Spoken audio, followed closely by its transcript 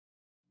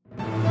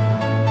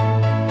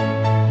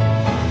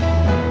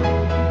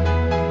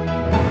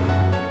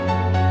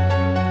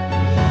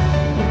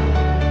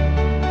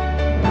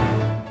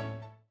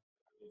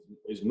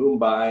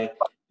Mumbai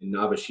and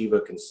Nhava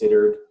Sheva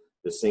considered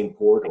the same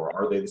port, or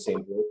are they the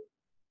same port?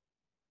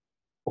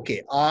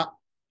 Okay,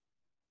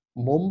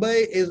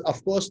 Mumbai is,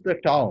 of course, the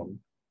town,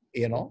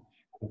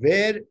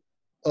 where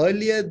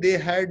earlier they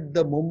had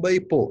the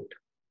Mumbai port,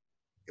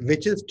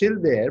 which is still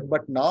there,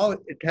 but now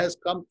it has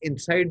come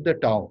inside the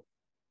town.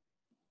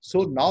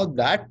 So now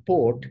that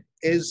port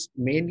is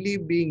mainly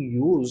being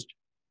used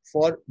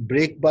for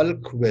break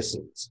bulk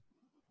vessels.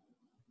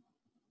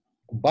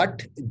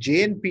 But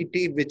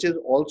JNPT, which is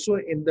also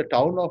in the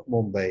town of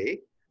Mumbai,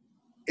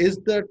 is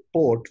the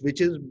port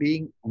which is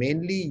being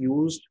mainly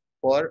used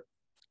for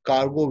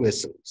cargo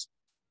vessels.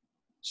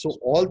 So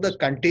all the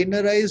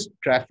containerized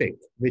traffic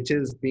which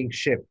is being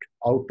shipped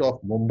out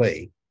of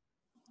Mumbai,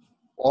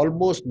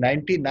 almost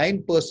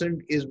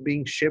 99% is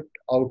being shipped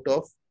out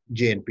of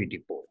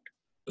JNPT port.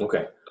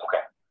 Okay.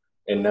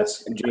 And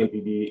that's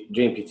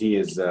JNPT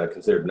is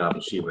considered Nhava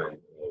Sheva in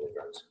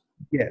regards.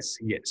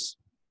 Yes.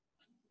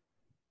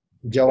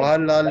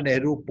 Jawaharlal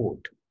Nehru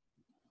Port.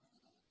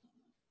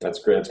 That's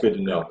great. That's good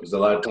to know, because a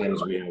lot of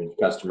times we have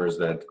customers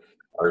that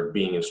are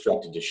being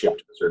instructed to ship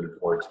to a certain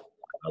port,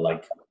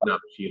 like Nhava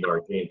Sheva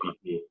or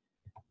JNPT,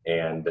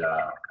 and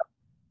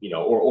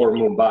or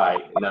Mumbai,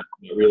 and not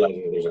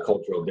realizing that there's a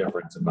cultural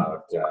difference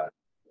about the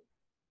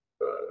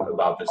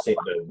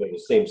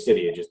same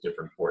city at just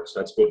different ports. So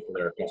that's good for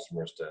their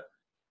customers to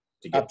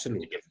get.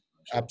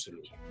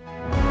 Absolutely.